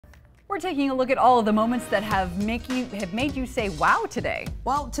We're taking a look at all of the moments that have made you say wow today.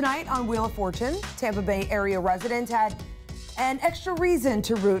 Well, tonight on Wheel of Fortune, Tampa Bay area residents had an extra reason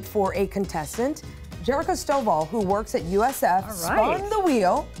to root for a contestant. Jerrica Stovall, who works at USF, spun the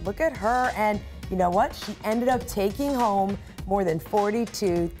wheel. Look at her, and you know what? She ended up taking home more than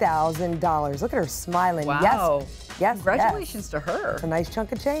 $42,000. Look at her smiling. Wow. Yes. Congratulations to her. It's a nice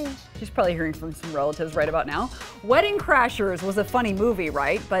chunk of change. She's probably hearing from some relatives right about now. Wedding Crashers was a funny movie,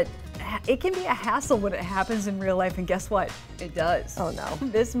 right? But it can be a hassle when it happens in real life, and guess what? It does. Oh no.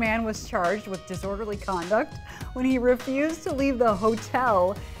 This man was charged with disorderly conduct when he refused to leave the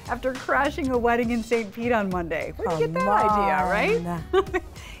hotel after crashing a wedding in St. Pete on Monday. Where'd you get that idea, right?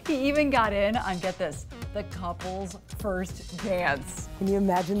 He even got in on, get this, the couple's first dance. Can you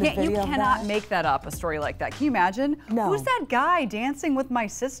imagine the video? You cannot make that up, a story like that. Can you imagine? No. Who's that guy dancing with my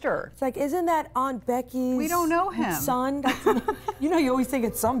sister? It's like, isn't that Aunt Becky's We don't know him. son? You know, you always think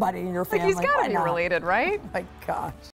it's somebody in your family. Like, he's got to be related, right? Oh my gosh.